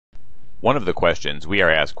One of the questions we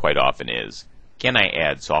are asked quite often is, can I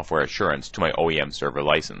add software assurance to my OEM server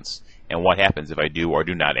license? And what happens if I do or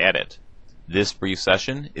do not add it? This brief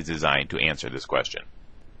session is designed to answer this question.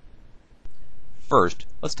 First,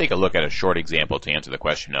 let's take a look at a short example to answer the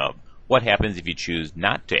question of, what happens if you choose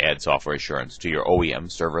not to add software assurance to your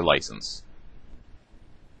OEM server license?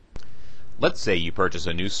 Let's say you purchase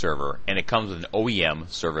a new server and it comes with an OEM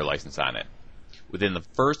server license on it. Within the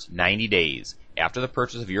first 90 days after the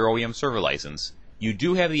purchase of your OEM server license, you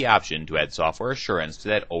do have the option to add software assurance to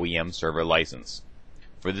that OEM server license.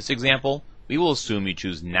 For this example, we will assume you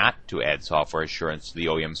choose not to add software assurance to the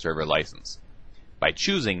OEM server license. By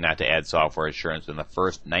choosing not to add software assurance in the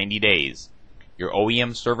first 90 days, your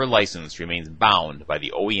OEM server license remains bound by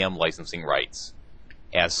the OEM licensing rights.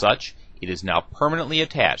 As such, it is now permanently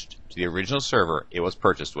attached to the original server it was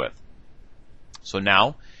purchased with. So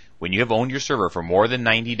now, when you have owned your server for more than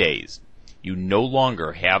 90 days, you no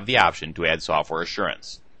longer have the option to add software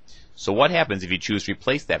assurance. So what happens if you choose to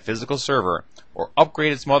replace that physical server or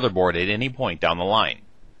upgrade its motherboard at any point down the line?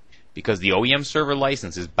 Because the OEM server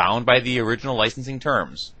license is bound by the original licensing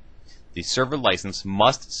terms, the server license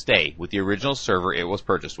must stay with the original server it was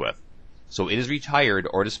purchased with. So it is retired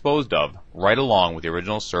or disposed of right along with the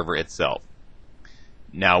original server itself.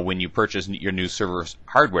 Now, when you purchase your new server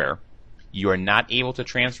hardware, you are not able to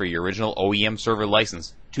transfer your original OEM server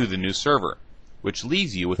license to the new server, which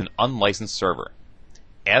leaves you with an unlicensed server.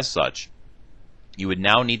 As such, you would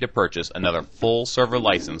now need to purchase another full server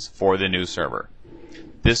license for the new server.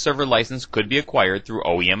 This server license could be acquired through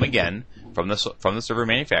OEM again from the server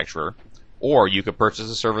manufacturer, or you could purchase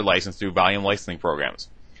a server license through volume licensing programs,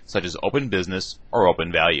 such as Open Business or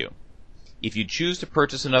Open Value. If you choose to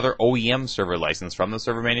purchase another OEM server license from the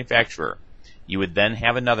server manufacturer, you would then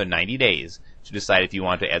have another 90 days to decide if you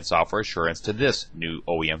want to add software assurance to this new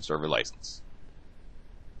OEM server license.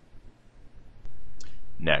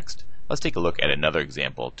 Next, let's take a look at another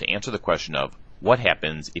example to answer the question of what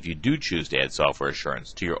happens if you do choose to add software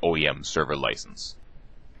assurance to your OEM server license.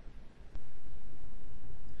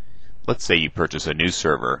 Let's say you purchase a new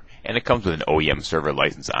server and it comes with an OEM server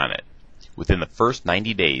license on it. Within the first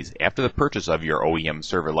 90 days after the purchase of your OEM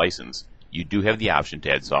server license, you do have the option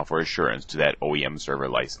to add software assurance to that OEM server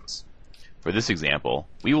license. For this example,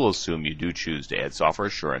 we will assume you do choose to add software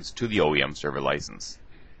assurance to the OEM server license.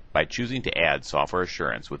 By choosing to add software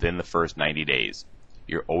assurance within the first 90 days,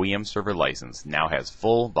 your OEM server license now has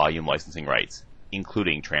full volume licensing rights,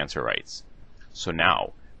 including transfer rights. So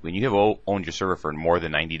now, when you have owned your server for more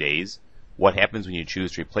than 90 days, what happens when you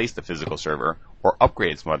choose to replace the physical server or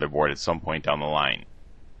upgrade its motherboard at some point down the line?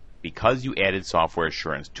 Because you added software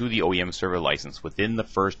assurance to the OEM server license within the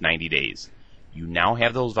first 90 days, you now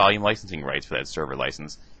have those volume licensing rights for that server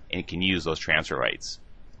license and can use those transfer rights.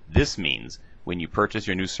 This means when you purchase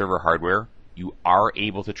your new server hardware, you are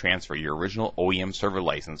able to transfer your original OEM server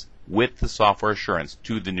license with the software assurance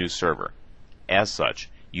to the new server. As such,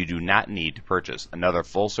 you do not need to purchase another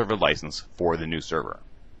full server license for the new server.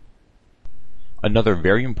 Another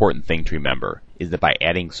very important thing to remember is that by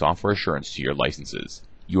adding software assurance to your licenses,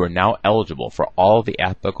 you are now eligible for all the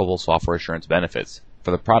applicable software assurance benefits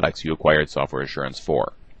for the products you acquired software assurance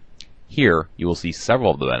for. Here, you will see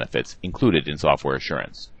several of the benefits included in software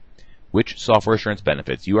assurance. Which software assurance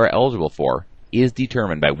benefits you are eligible for is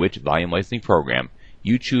determined by which volume licensing program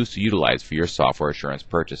you choose to utilize for your software assurance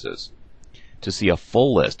purchases. To see a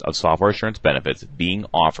full list of software assurance benefits being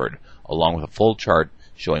offered, along with a full chart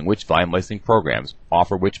showing which volume licensing programs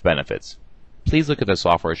offer which benefits, please look at the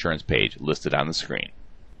software assurance page listed on the screen.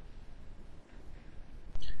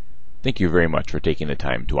 Thank you very much for taking the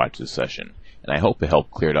time to watch this session, and I hope it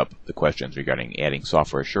helped clear up the questions regarding adding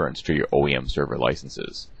software assurance to your OEM server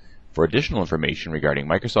licenses. For additional information regarding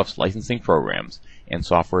Microsoft's licensing programs and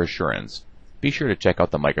software assurance, be sure to check out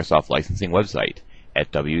the Microsoft licensing website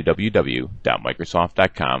at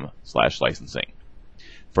www.microsoft.com/licensing.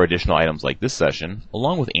 For additional items like this session,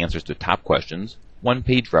 along with answers to top questions,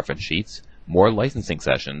 one-page reference sheets, more licensing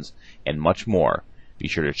sessions, and much more, be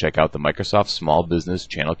sure to check out the Microsoft Small Business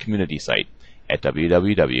Channel Community site at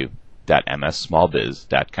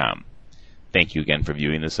www.mssmallbiz.com. Thank you again for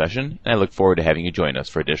viewing this session, and I look forward to having you join us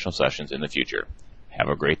for additional sessions in the future. Have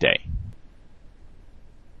a great day.